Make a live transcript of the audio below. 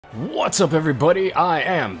What's up, everybody? I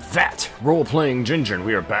am that role-playing ginger, and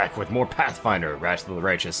we are back with more Pathfinder, Wrath of the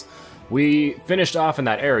Righteous. We finished off in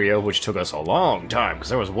that area, which took us a long time, because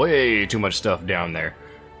there was way too much stuff down there.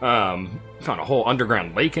 Found a whole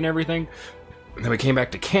underground lake and everything. And then we came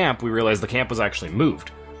back to camp, we realized the camp was actually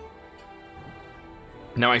moved.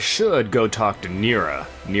 Now I should go talk to Nira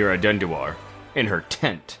Denduar, in her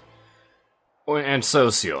tent. And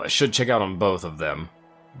Social, I should check out on both of them.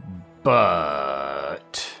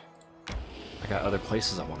 But I got other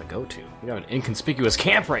places I want to go to. We got an inconspicuous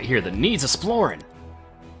camp right here that needs exploring.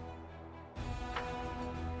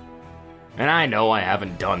 And I know I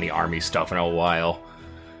haven't done the army stuff in a while.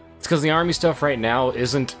 It's because the army stuff right now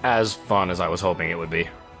isn't as fun as I was hoping it would be.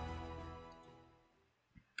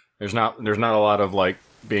 There's not a lot of, like,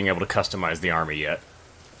 being able to customize the army yet.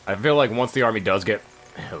 I feel like once the army does get...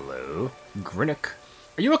 Hello? Grinnock?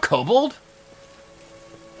 Are you a kobold?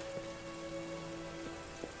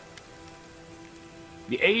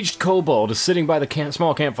 The aged kobold is sitting by the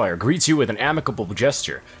small campfire, greets you with an amicable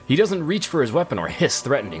gesture. He doesn't reach for his weapon or hiss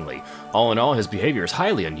threateningly. All in all, his behavior is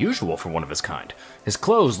highly unusual for one of his kind. His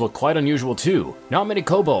clothes look quite unusual too. Not many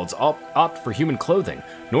kobolds opt for human clothing,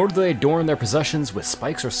 nor do they adorn their possessions with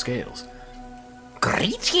spikes or scales.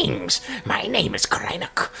 Greetings! My name is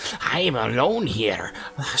Kreinock. I am alone here,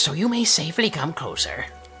 so you may safely come closer.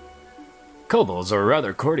 Kobolds are a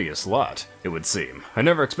rather courteous lot, it would seem. I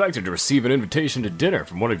never expected to receive an invitation to dinner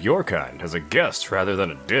from one of your kind, as a guest rather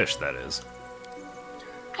than a dish, that is.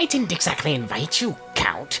 I didn't exactly invite you,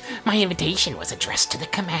 Count. My invitation was addressed to the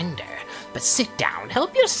commander. But sit down,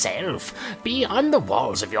 help yourself. Beyond the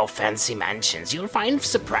walls of your fancy mansions, you'll find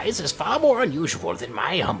surprises far more unusual than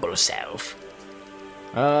my humble self.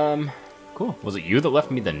 Cool. Was it you that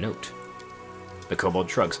left me the note? The kobold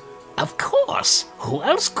shrugs. Of course! Who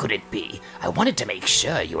else could it be? I wanted to make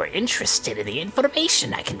sure you were interested in the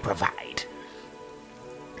information I can provide.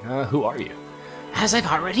 Who are you? As I've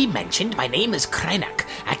already mentioned, my name is Kreinock,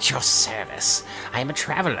 at your service. I am a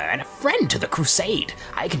traveler and a friend to the Crusade.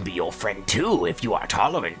 I can be your friend too, if you are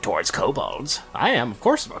tolerant towards kobolds. I am, of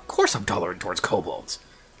course I'm tolerant towards kobolds.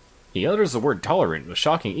 He utters the word tolerant with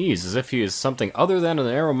shocking ease, as if he is something other than an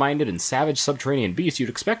narrow-minded and savage subterranean beast you'd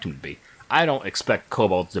expect him to be. I don't expect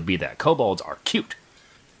kobolds to be that. Kobolds are cute.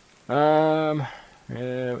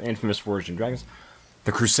 Infamous Forged in Dragons.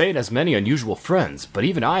 The Crusade has many unusual friends, but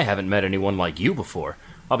even I haven't met anyone like you before.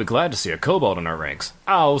 I'll be glad to see a kobold in our ranks.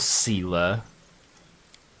 Oh, Sela.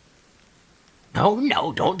 Oh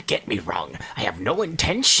no, don't get me wrong. I have no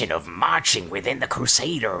intention of marching within the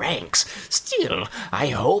Crusader ranks. Still, I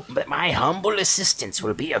hope that my humble assistance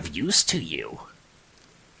will be of use to you.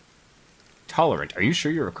 Tolerant. Are you sure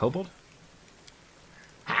you're a kobold?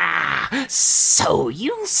 Ah, so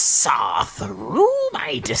you saw through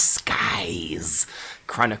my disguise.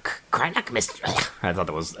 Kreinock I thought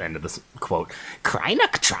that was the end of this quote.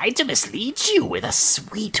 Kreinock tried to mislead you with a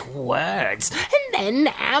sweet words, and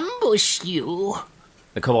then ambush you.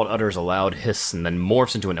 The kobold utters a loud hiss and then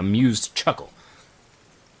morphs into an amused chuckle.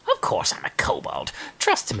 Of course I'm a kobold.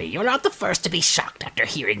 Trust me, you're not the first to be shocked after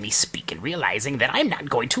hearing me speak and realizing that I'm not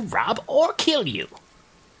going to rob or kill you.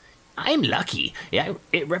 I'm lucky.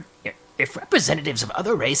 If representatives of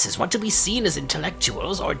other races want to be seen as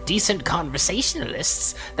intellectuals or decent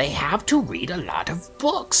conversationalists, they have to read a lot of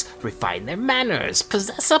books, refine their manners,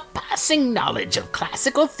 possess a passing knowledge of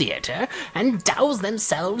classical theater, and douse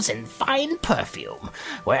themselves in fine perfume.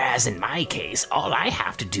 Whereas in my case, all I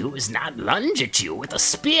have to do is not lunge at you with a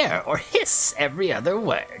spear or hiss every other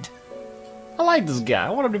word. I like this guy. I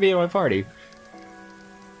want him to be in my party.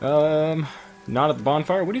 Not at the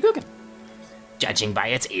bonfire. What are you cooking? Judging by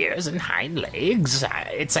its ears and hind legs,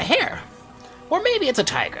 it's a hare. Or maybe it's a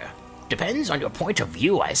tiger. Depends on your point of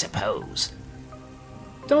view, I suppose.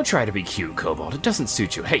 Don't try to be cute, kobold. It doesn't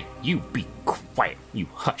suit you. Hey, you be quiet. You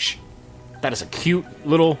hush. That is a cute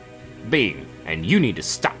little being, and you need to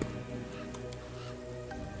stop.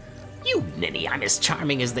 You ninny, I'm as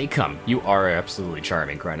charming as they come. You are absolutely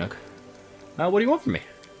charming, Kreinock. What do you want from me?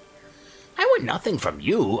 I want nothing from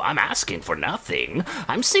you. I'm asking for nothing.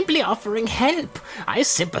 I'm simply offering help. I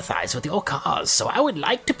sympathize with your cause, so I would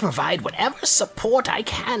like to provide whatever support I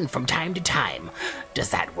can from time to time. Does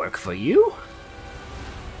that work for you?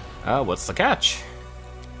 What's the catch?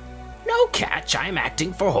 No catch. I'm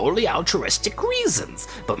acting for wholly altruistic reasons,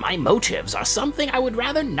 but my motives are something I would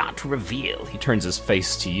rather not reveal. He turns his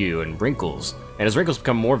face to you and wrinkles, and his wrinkles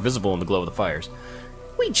become more visible in the glow of the fires.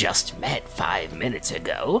 We just met 5 minutes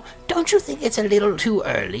ago. Don't you think it's a little too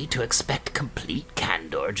early to expect complete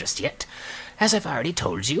candor just yet? As I've already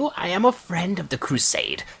told you, I am a friend of the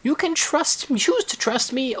Crusade. You can choose to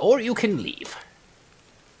trust me, or you can leave.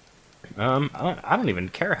 I don't even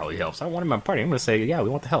care how he helps. I want him in my party. I'm going to say, yeah, we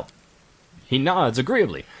want the help. He nods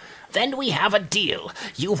agreeably. Then we have a deal.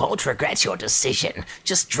 You won't regret your decision.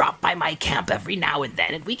 Just drop by my camp every now and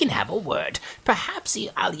then and we can have a word. Perhaps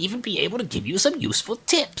I'll even be able to give you some useful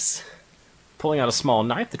tips. Pulling out a small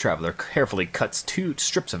knife, the traveler carefully cuts 2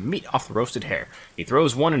 strips of meat off the roasted hare. He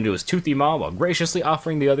throws one into his toothy maw while graciously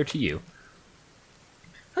offering the other to you.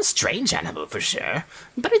 A strange animal for sure,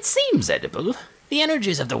 but it seems edible. The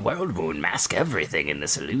energies of the world moon mask everything in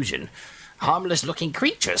this illusion. Harmless-looking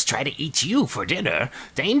creatures try to eat you for dinner.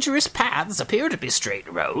 Dangerous paths appear to be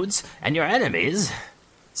straight roads, and your enemies...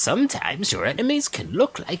 Sometimes your enemies can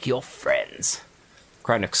look like your friends.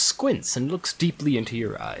 Krynik squints and looks deeply into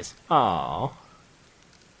your eyes. Aww.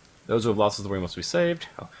 Those who have lost the way must be saved.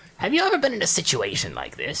 Oh. Have you ever been in a situation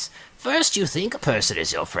like this? First you think a person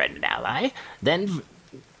is your friend and ally,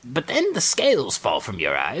 but then the scales fall from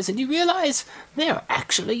your eyes and you realize they're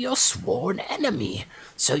actually your sworn enemy.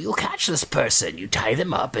 So you'll catch this person, you tie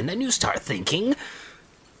them up, and then you start thinking,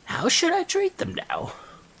 how should I treat them now?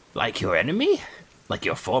 Like your enemy? Like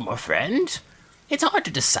your former friend? It's hard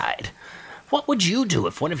to decide. What would you do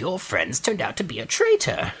if one of your friends turned out to be a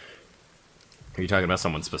traitor? Are you talking about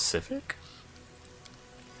someone specific?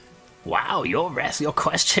 Wow, your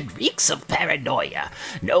question reeks of paranoia.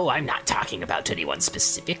 No, I'm not talking about anyone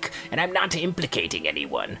specific, and I'm not implicating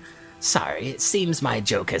anyone. Sorry, it seems my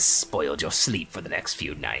joke has spoiled your sleep for the next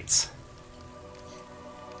few nights.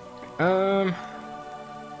 I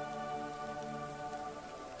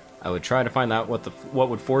would try to find out what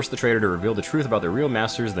would force the traitor to reveal the truth about their real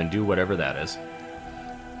masters, then do whatever that is.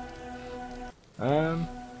 I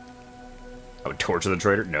would torture the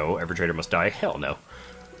traitor. No, every traitor must die. Hell no.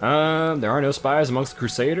 There are no spies amongst the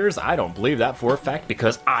Crusaders. I don't believe that for a fact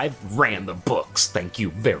because I've ran the books. Thank you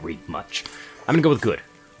very much. I'm gonna go with good.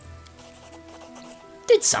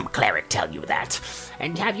 Did some cleric tell you that?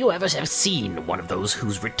 And have you ever seen one of those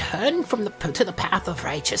who's returned to the path of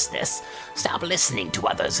righteousness? Stop listening to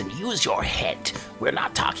others and use your head. We're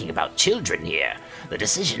not talking about children here. The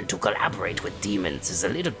decision to collaborate with demons is a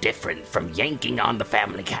little different from yanking on the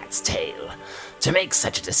family cat's tail. To make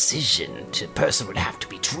such a decision, a person would have to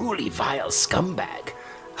be truly vile scumbag.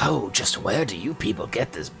 Oh, just where do you people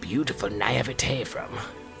get this beautiful naivete from?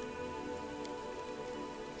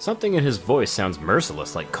 Something in his voice sounds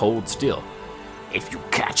merciless, like cold steel. If you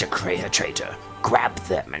catch a traitor, grab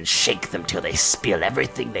them and shake them till they spill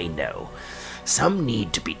everything they know. Some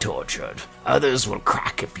need to be tortured. Others will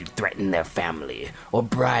crack if you threaten their family, or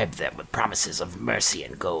bribe them with promises of mercy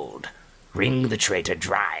and gold. Wring the traitor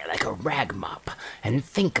dry like a rag mop, and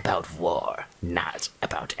think about war, not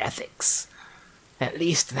about ethics. At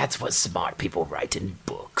least that's what smart people write in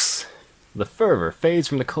books. The fervor fades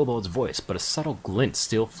from the kobold's voice, but a subtle glint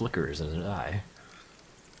still flickers in his eye.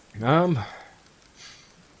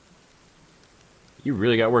 You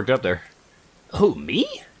really got worked up there. Who,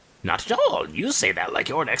 me? Not at all. You say that like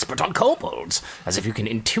you're an expert on kobolds, as if you can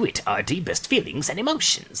intuit our deepest feelings and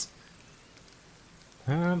emotions.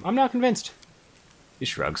 I'm not convinced. He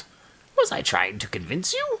shrugs. Was I trying to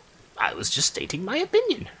convince you? I was just stating my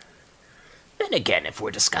opinion. Then again, if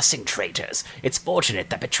we're discussing traitors, it's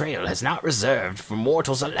fortunate that betrayal is not reserved for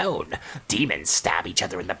mortals alone. Demons stab each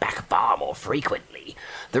other in the back far more frequently.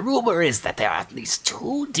 The rumor is that there are at least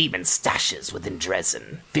 2 demon stashes within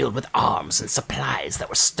Dresden, filled with arms and supplies that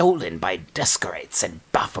were stolen by Descorites and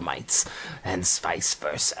Baphomaites, and vice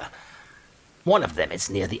versa. One of them is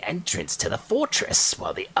near the entrance to the fortress,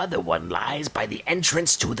 while the other one lies by the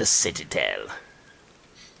entrance to the citadel.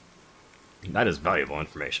 That is valuable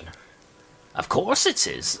information. Of course it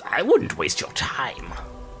is. I wouldn't waste your time.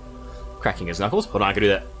 Cracking his knuckles. Hold on, I can do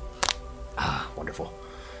that. Ah, wonderful.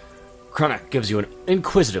 Krynik gives you an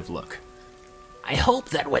inquisitive look. I hope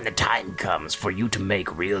that when the time comes for you to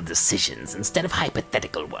make real decisions instead of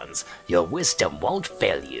hypothetical ones, your wisdom won't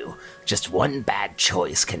fail you. Just one bad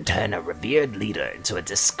choice can turn a revered leader into a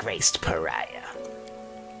disgraced pariah.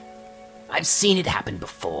 I've seen it happen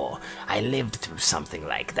before. I lived through something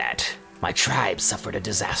like that. My tribe suffered a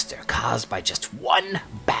disaster caused by just one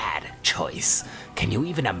bad choice. Can you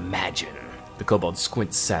even imagine? The kobold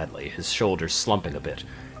squints sadly, his shoulders slumping a bit.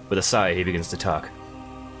 With a sigh, he begins to talk.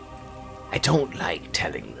 I don't like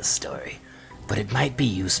telling this story, but it might be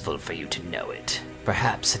useful for you to know it.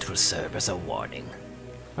 Perhaps it will serve as a warning.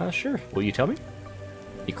 Sure. Will you tell me?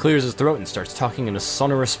 He clears his throat and starts talking in a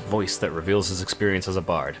sonorous voice that reveals his experience as a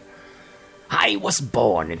bard. I was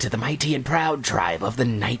born into the mighty and proud tribe of the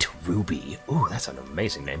Night Ruby. Ooh, that's an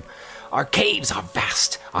amazing name. Our caves are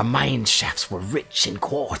vast, our mine shafts were rich in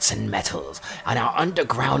quartz and metals, and our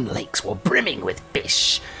underground lakes were brimming with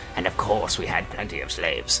fish. And of course we had plenty of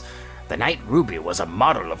slaves. The Night Ruby was a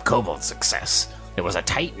model of kobold success. It was a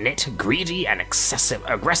tight-knit, greedy, and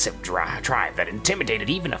aggressive tribe that intimidated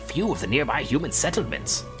even a few of the nearby human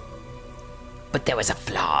settlements. But there was a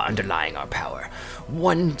flaw underlying our power.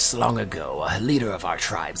 Once long ago, a leader of our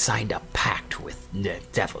tribe signed a pact with the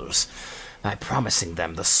devils by promising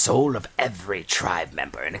them the soul of every tribe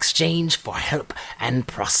member in exchange for help and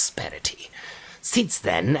prosperity. Since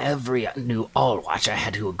then, every new All-Watcher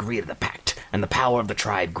had to agree to the pact, and the power of the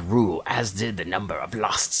tribe grew, as did the number of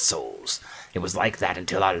lost souls. It was like that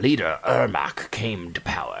until our leader, Ermac, came to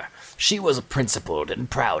power. She was a principled and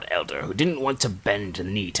proud elder who didn't want to bend the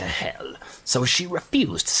knee to hell, so she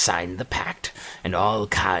refused to sign the pact, and all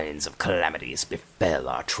kinds of calamities befell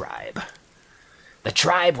our tribe. The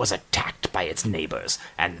tribe was attacked by its neighbors,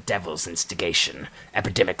 and the devil's instigation.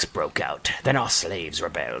 Epidemics broke out. Then our slaves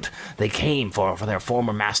rebelled. They came for their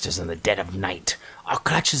former masters in the dead of night. Our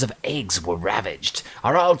clutches of eggs were ravaged.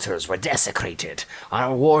 Our altars were desecrated.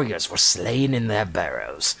 Our warriors were slain in their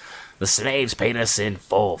burrows. The slaves paid us in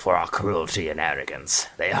full for our cruelty and arrogance.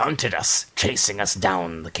 They hunted us, chasing us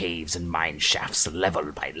down the caves and mine shafts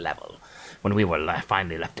level by level. When we were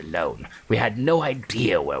finally left alone, we had no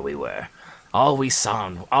idea where we were. All we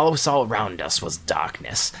saw around us was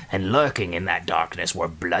darkness, and lurking in that darkness were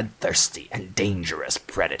bloodthirsty and dangerous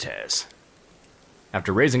predators.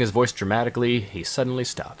 After raising his voice dramatically, he suddenly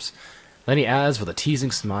stops. Then he adds with a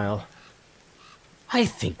teasing smile, I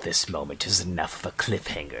think this moment is enough of a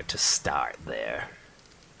cliffhanger to start there.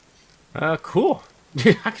 Cool.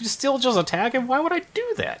 I could still just attack him? Why would I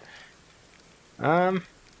do that? How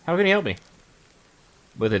can he help me?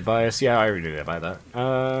 With advice? Yeah, I already knew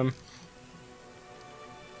that.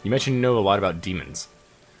 You mentioned you know a lot about demons.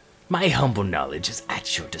 My humble knowledge is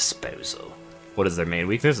at your disposal. What is their main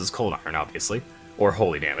weakness? It's cold iron, obviously. Or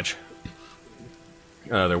holy damage.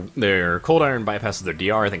 Their cold iron bypasses their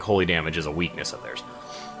DR. I think holy damage is a weakness of theirs.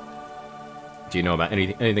 Do you know about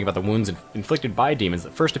anything about the wounds inflicted by demons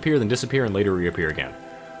that first appear, then disappear, and later reappear again?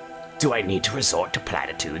 Do I need to resort to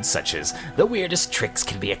platitudes such as, the weirdest tricks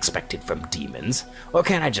can be expected from demons? Or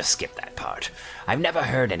can I just skip that part? I've never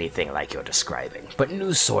heard anything like you're describing, but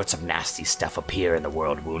new sorts of nasty stuff appear in the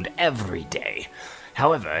world wound every day.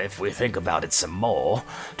 However, if we think about it some more,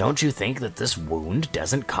 don't you think that this wound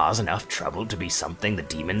doesn't cause enough trouble to be something the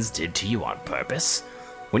demons did to you on purpose?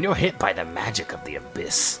 When you're hit by the magic of the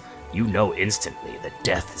abyss, you know instantly that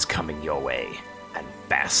death is coming your way, and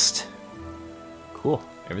fast. Cool.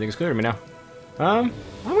 Everything's clear to me now. I'm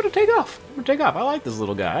gonna take off. I like this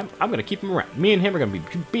little guy. I'm gonna keep him around. Me and him are gonna be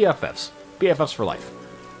BFFs. BFFs for life.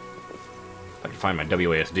 If I can find my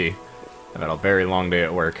WASD. I've had a very long day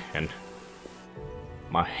at work, and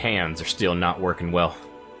my hands are still not working well.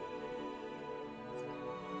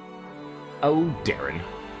 Oh, Darren.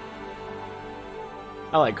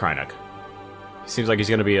 I like Krynook. He seems like he's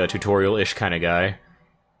gonna be a tutorial-ish kind of guy.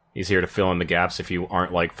 He's here to fill in the gaps if you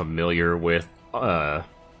aren't, like, familiar with,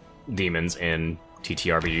 demons in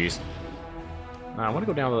TTRPGs. I want to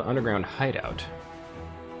go down to the underground hideout.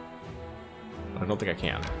 But I don't think I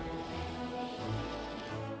can.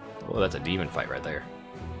 Oh, that's a demon fight right there.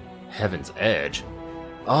 Heaven's Edge.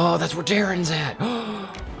 Oh, that's where Darren's at!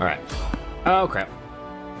 Alright. Oh, crap.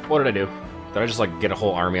 What did I do? Did I just, like, get a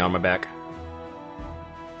whole army on my back?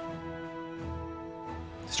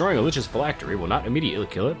 Destroying a Lich's phylactery will not immediately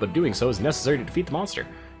kill it, but doing so is necessary to defeat the monster.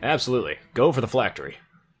 Absolutely. Go for the phylactery.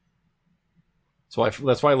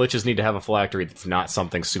 That's why Liches need to have a phylactery that's not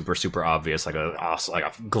something super, super obvious, like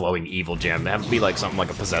a glowing evil gem. It have to be like something like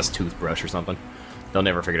a possessed toothbrush or something. They'll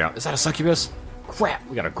never figure it out. Is that a succubus? Crap!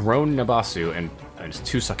 We got a grown Nabasu and just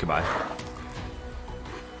 2 succubi.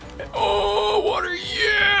 Oh, what are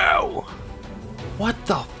you? What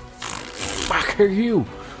the fuck are you?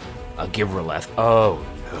 A Gibraleth. Oh,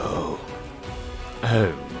 no.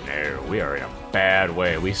 Oh, no. We are in a bad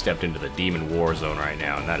way. We stepped into the demon war zone right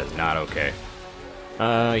now, and that is not okay.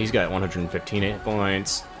 He's got 115 hit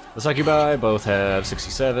points. The Succubi both have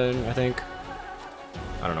 67, I think.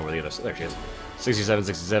 I don't know where the other... There she is. 67,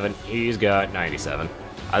 67. He's got 97.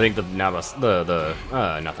 I think the Nabas... not the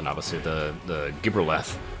Nabasu, the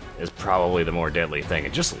Gibraleth is probably the more deadly thing.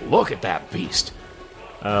 And just look at that beast.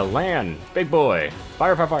 Lan, big boy.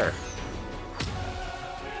 Fire, fire, fire.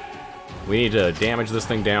 We need to damage this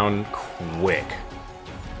thing down quick.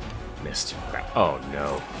 Missed. Crap. Oh,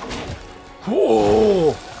 no.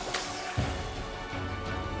 Whoa!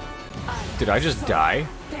 Did I just die?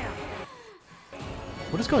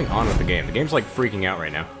 What is going on with the game? The game's like freaking out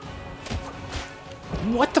right now.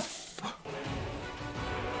 What the f...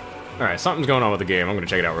 Alright, something's going on with the game. I'm gonna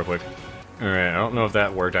check it out real quick. Alright, I don't know if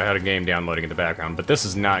that worked. I had a game downloading in the background, but this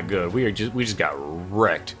is not good. We just got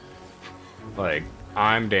wrecked. Like,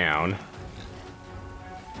 I'm down.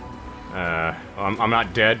 I'm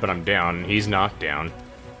not dead, but I'm down. He's knocked down.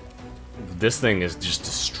 This thing is just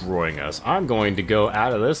destroying us. I'm going to go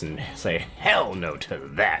out of this and say hell no to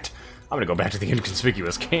that. I'm gonna go back to the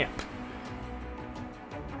inconspicuous camp.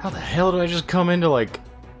 How the hell did I just come into, like,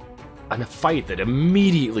 a fight that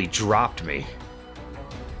immediately dropped me?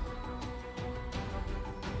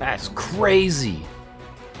 That's crazy.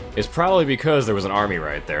 It's probably because there was an army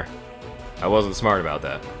right there. I wasn't smart about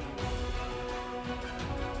that.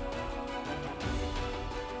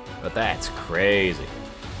 But that's crazy.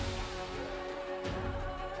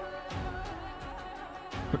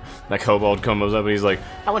 That kobold comes up and he's like,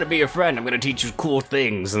 I want to be your friend, I'm going to teach you cool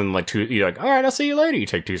things. And then like you're like, alright, I'll see you later. You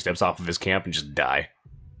take 2 steps off of his camp and just die.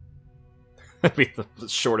 That'd be the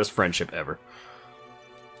shortest friendship ever.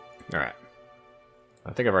 Alright.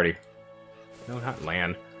 I think I've already... No, not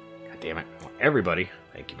land. God damn it. Everybody,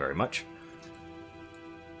 thank you very much.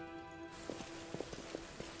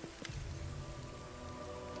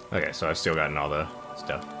 Okay, so I've still gotten all the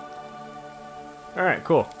stuff. Alright,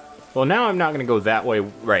 cool. Well, now I'm not going to go that way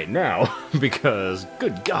right now, because,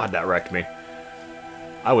 good God, that wrecked me.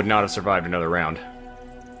 I would not have survived another round.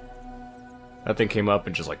 That thing came up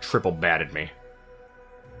and just, like, triple batted me.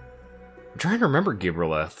 I'm trying to remember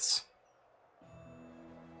Gibraleths.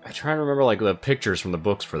 I'm trying to remember, like, the pictures from the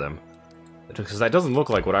books for them. Because that doesn't look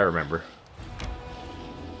like what I remember.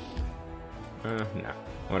 No.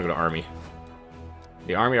 I want to go to Army.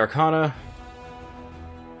 The Army Arcana.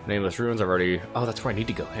 Nameless Ruins, I've already... Oh, that's where I need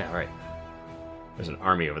to go. Yeah, right. There's an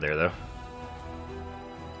army over there, though.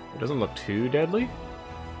 It doesn't look too deadly.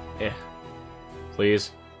 Eh. Please.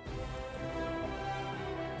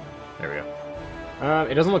 There we go.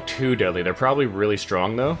 It doesn't look too deadly. They're probably really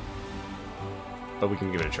strong, though. But we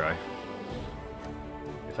can give it a try.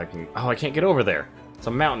 If I can... Oh, I can't get over there. It's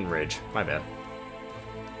a mountain ridge. My bad.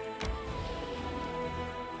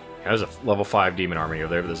 Yeah, there's a level 5 demon army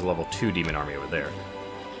over there, but there's a level 2 demon army over there.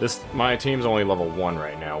 My team's only level 1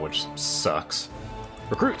 right now, which sucks.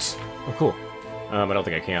 Recruits! Oh, cool. I don't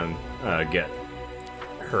think I can get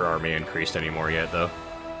her army increased anymore yet, though.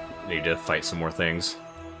 Need to fight some more things.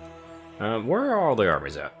 Where are all the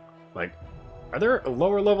armies at? Like, are there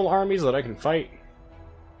lower level armies that I can fight?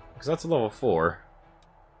 Because that's a level 4.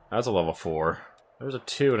 That's a level 4. There's a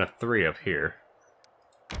 2 and a 3 up here.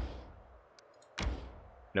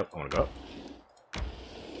 Nope, I want to go up.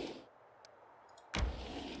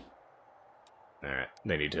 Alright,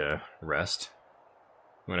 they need to rest.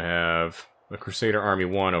 I'm gonna have the Crusader Army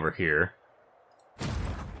 1 over here.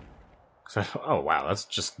 Oh wow, that's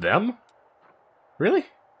just them? Really?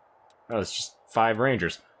 Oh, it's just 5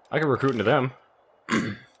 Rangers. I can recruit into them.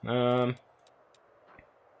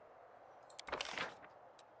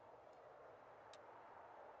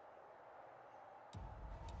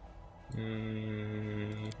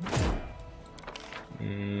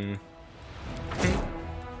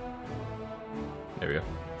 There we go.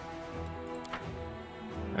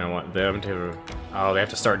 I want them to... Oh, they have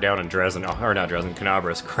to start down in Dresden. Oh, or not Dresden,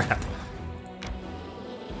 Canabras. Crap.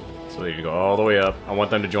 So they need to go all the way up. I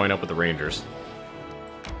want them to join up with the Rangers.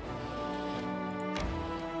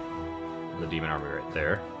 The Demon Army right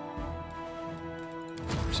there.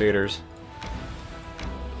 Crusaders.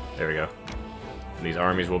 There we go. And these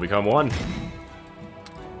armies will become one.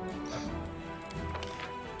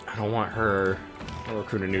 I don't want her... I'll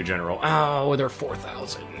recruit a new general. Oh, they're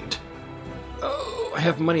 4,000. Oh, I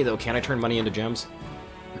have money though. Can I turn money into gems?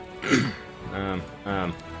 Can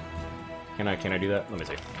I do that? Let me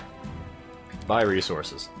see. Buy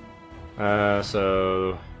resources.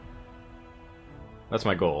 So that's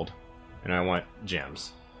my gold, and I want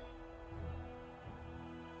gems.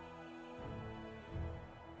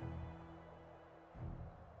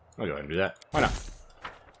 I'll go ahead and do that. Why not?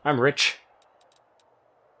 I'm rich.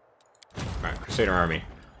 Alright, Crusader Army.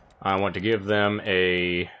 I want to give them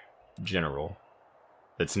a general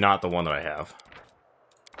that's not the one that I have.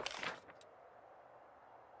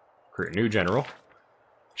 Create a new general.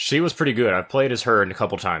 She was pretty good. I've played as her a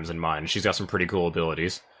couple times in mine. She's got some pretty cool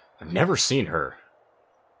abilities. I've never seen her.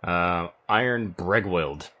 Iron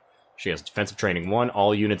Bregwild. She has defensive training 1.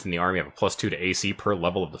 All units in the army have a +2 to AC per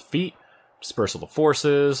level of defeat. Dispersal of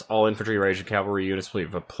forces. All infantry, ranged, and cavalry units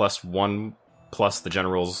have a +1 plus the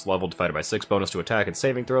general's level divided by 6 bonus to attack and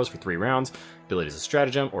saving throws for 3 rounds. Ability is a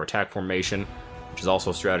stratagem or attack formation, which is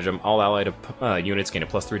also a stratagem. All allied units gain a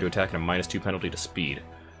 +3 to attack and a -2 penalty to speed.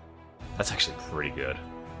 That's actually pretty good.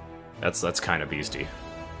 That's kind of beasty.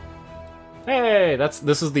 Hey,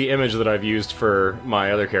 this is the image that I've used for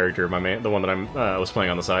my other character, the one that I was playing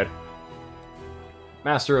on the side.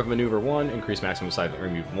 Master of Maneuver 1, increase maximum size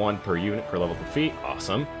remove 1 per unit per level defeat.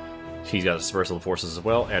 Awesome. He's got Dispersal of Forces as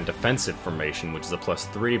well, and Defensive Formation, which is a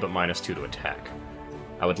 +3 but -2 to attack.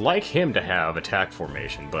 I would like him to have Attack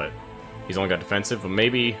Formation, but he's only got Defensive, but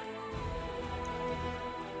maybe...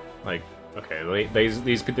 Like, okay,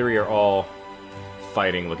 these three are all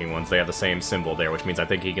fighting-looking ones. They have the same symbol there, which means I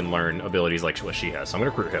think he can learn abilities like what she has, so I'm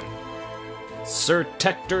gonna recruit him. Sir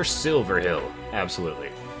Tector Silverhill. Absolutely.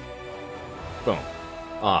 Boom.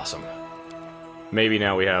 Awesome. Maybe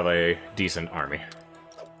now we have a decent army.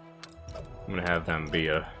 I'm gonna have them be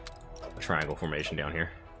a triangle formation down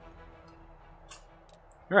here.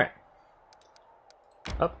 Alright.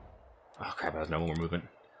 Up. Oh crap, I have no more movement.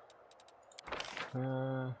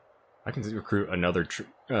 I can recruit another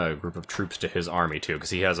group of troops to his army too,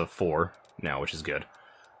 because he has a 4 now, which is good.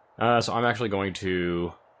 So I'm actually going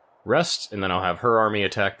to rest, and then I'll have her army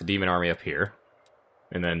attack the demon army up here.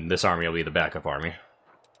 And then this army will be the backup army.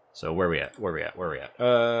 So where are we at? Where are we at? Where are we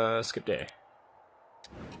at? Skip day.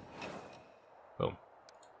 Boom.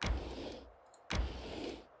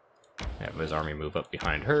 Have his army move up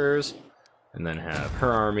behind hers, and then have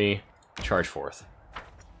her army charge forth.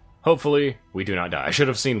 Hopefully, we do not die. I should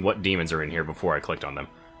have seen what demons are in here before I clicked on them.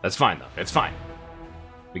 That's fine, though. It's fine.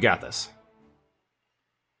 We got this.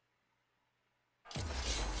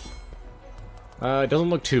 It doesn't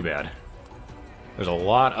look too bad. There's a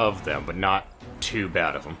lot of them, but not too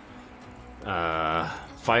bad of them.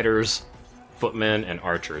 Fighters, footmen, and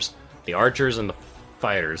archers. The archers and the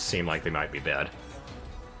fighters seem like they might be bad.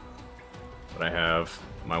 But I have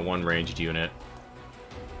my one ranged unit.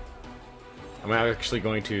 I'm actually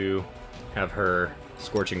going to have her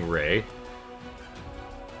Scorching Ray.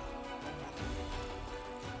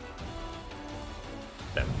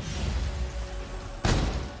 Them.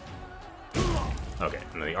 Okay,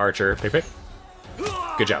 and then the archer. Pick, pick.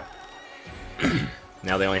 Good job.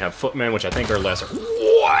 Now they only have footmen, which I think are lesser.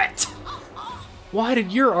 What? Why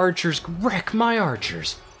did your archers wreck my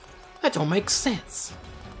archers? That don't make sense.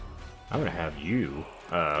 I'm gonna have you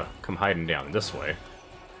come hiding down this way,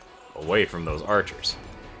 away from those archers.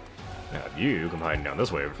 Now have you come hiding down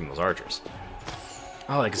this way, away from those archers.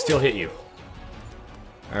 Oh, they can still hit you.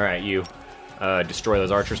 Alright, you. Destroy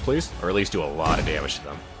those archers, please. Or at least do a lot of damage to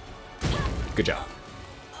them. Good job.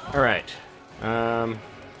 Alright. I'm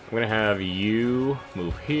gonna have you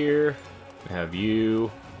move here. Have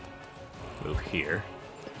you move here.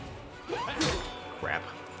 Crap.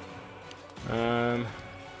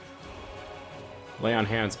 Lay on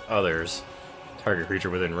hands others. Target creature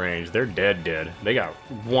within range. They're dead. They got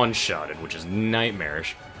one-shotted, which is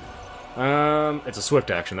nightmarish. It's a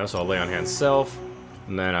swift action though, so I'll lay on hands self.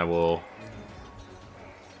 And then I will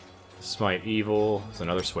smite evil. It's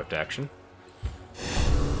another swift action.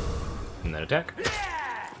 And then attack.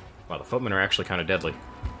 Wow, the footmen are actually kind of deadly.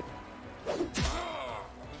 I'm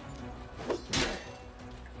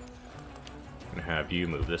gonna have you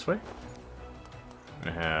move this way. I'm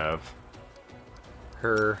gonna have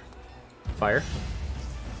her fire.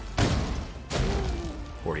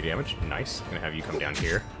 40 damage. Nice. I'm gonna have you come down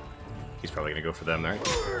here. He's probably gonna go for them there.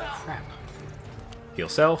 Crap. Heal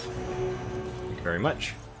self. Thank you very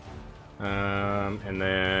much. And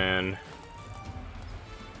then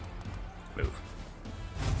move.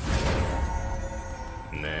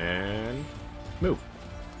 And then move.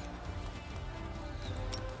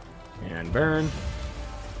 And burn.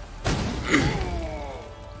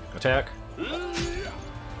 Attack. There we go.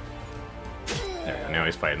 Now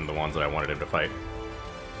he's fighting the ones that I wanted him to fight.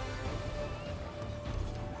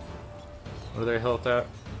 What are their health at?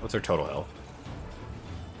 What's their total health?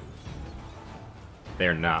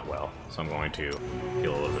 They're not well, so I'm going to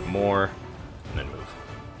heal a little bit more, and then move.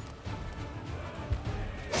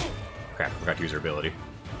 Crap, I forgot to use her ability.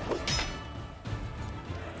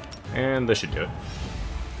 And this should do it.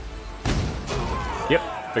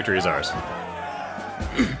 Yep, victory is ours.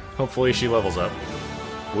 Hopefully she levels up.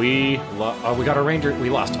 We got a ranger. We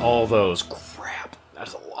lost all those. Crap, that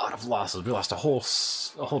is a lot of losses. We lost a whole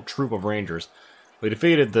troop of rangers. We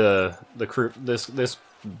defeated the crew. This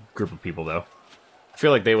group of people though. I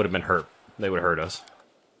feel like they would have been hurt. They would have hurt us.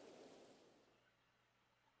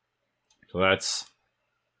 So that's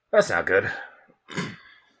not good.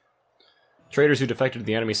 Traders who defected to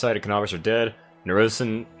the enemy side of Canavis are dead.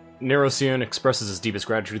 Nerosian expresses his deepest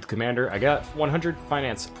gratitude to the commander. I got 100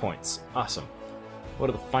 finance points. Awesome. What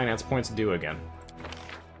do the finance points do again?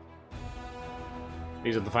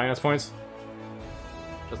 These are the finance points?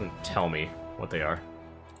 Doesn't tell me what they are.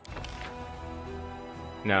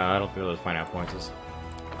 No, I don't think those finance points is.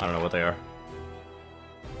 I don't know what they are.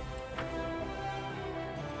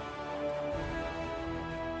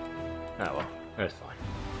 Oh well. That's fine.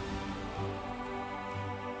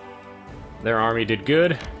 Their army did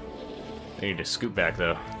good. They need to scoot back,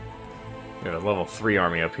 though. We got a level 3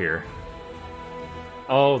 army up here.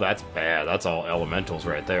 Oh, that's bad. That's all elementals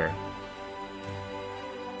right there.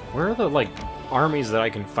 Where are the, like, armies that I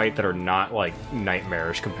can fight that are not, like,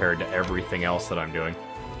 nightmarish compared to everything else that I'm doing?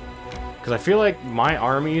 Because I feel like my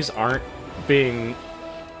armies aren't gaining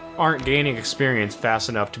experience fast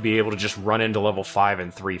enough to be able to just run into level 5 in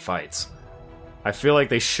 3 fights. I feel like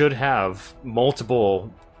they should have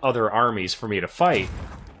multiple other armies for me to fight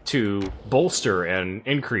to bolster and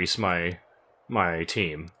increase my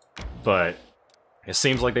team. But it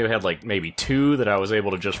seems like they had like maybe 2 that I was able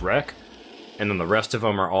to just wreck, and then the rest of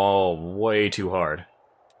them are all way too hard.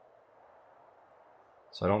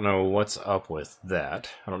 So I don't know what's up with that.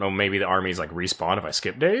 I don't know, maybe the armies like respawn if I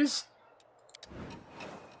skip days?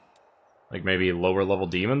 Like maybe lower level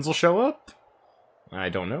demons will show up? I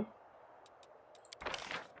don't know.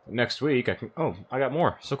 Next week I can... Oh, I got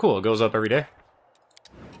more. So cool, it goes up every day.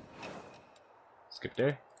 Skip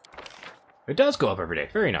day. It does go up every day.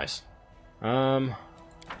 Very nice.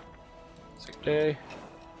 Skip day.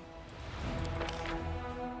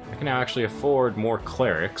 I can now actually afford more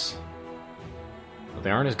clerics. But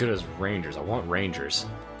they aren't as good as rangers. I want rangers.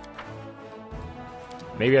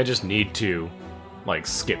 Maybe I just need to, like,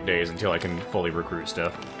 skip days until I can fully recruit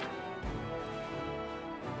stuff.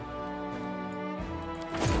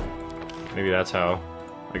 Maybe that's how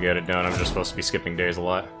I get it done. I'm just supposed to be skipping days a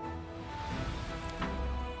lot.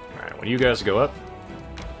 Alright, when you guys go up,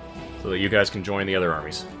 so that you guys can join the other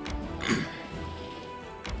armies.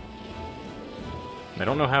 I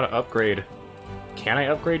don't know how to upgrade... Can I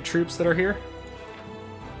upgrade troops that are here?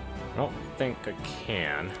 I don't think I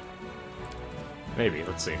can. Maybe,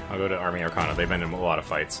 let's see. I'll go to Army Arcana. They've been in a lot of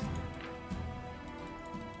fights.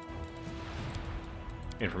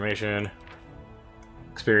 Information.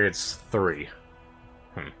 Experience 3.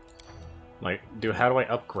 Like, how do I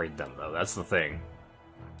upgrade them, though? That's the thing.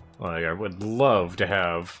 Like, I would love to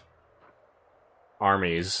have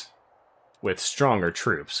armies with stronger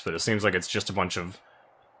troops, but it seems like it's just a bunch of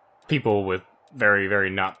people with very, very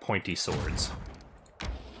not pointy swords.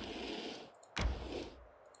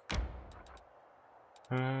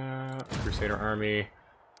 Crusader army.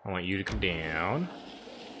 I want you to come down.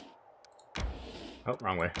 Oh,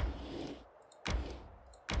 wrong way.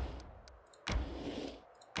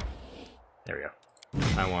 There we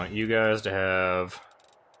go. I want you guys to have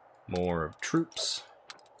more troops.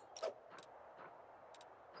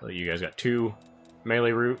 So you guys got 2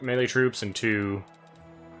 melee troops and 2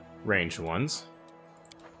 ranged ones.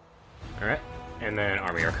 Alright. And then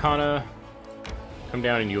Army Arcana. Come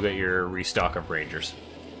down and you'll get your restock of rangers.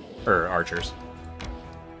 Or archers.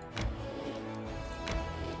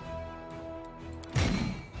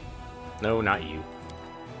 No, not you.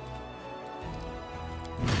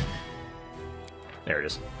 There it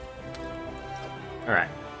is. Alright.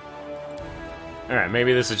 Alright,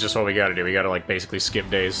 maybe this is just what we gotta do. We gotta, like, basically skip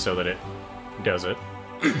days so that it does it.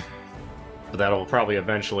 But that'll probably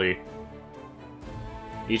eventually...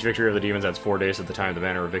 Each victory of the demons adds 4 days at the time the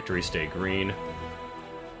banner of victory stay green.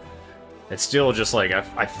 It's still just, like,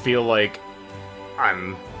 I feel like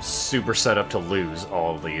I'm super set up to lose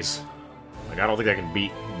all of these. Like, I don't think I can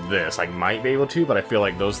beat this. I might be able to, but I feel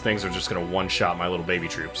like those things are just gonna one-shot my little baby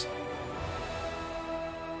troops.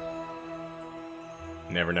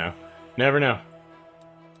 Never know. Never know.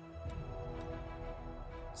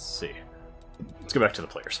 Let's see. Let's go back to the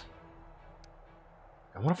players.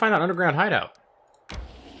 I want to find that underground hideout.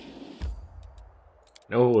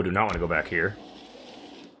 No, I do not want to go back here.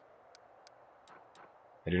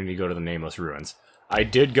 I do need to go to the Nameless Ruins. I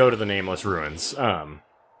did go to the Nameless Ruins,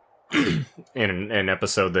 in an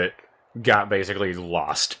episode that got basically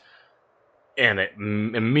lost. And it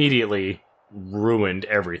immediately ruined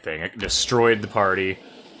everything. It destroyed the party.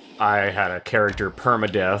 I had a character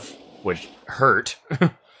permadeath, which hurt.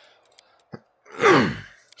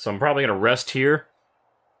 So I'm probably gonna rest here.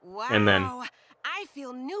 Wow, and then... I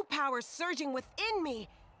feel new power surging within me.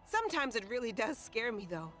 Sometimes it really does scare me,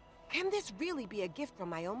 though. Can this really be a gift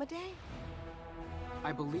from Iomade?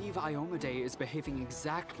 I believe Iomade is behaving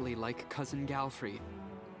exactly like Cousin Galfrey.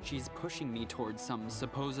 She's pushing me towards some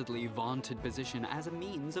supposedly vaunted position as a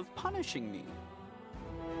means of punishing me.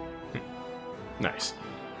 Nice.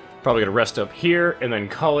 Probably gonna rest up here and then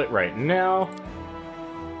call it right now.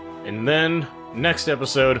 And then, next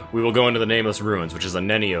episode, we will go into the Nameless Ruins, which is a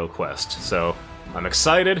Nenio quest. So, I'm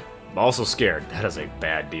excited, but also scared. That is a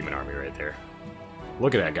bad demon army right there.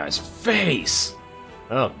 Look at that guy's face!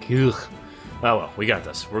 Oh, ugh. Oh well, we got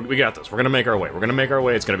this. We got this. We're gonna make our way. We're gonna make our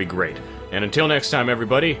way. It's gonna be great. And until next time,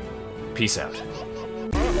 everybody, Peace out.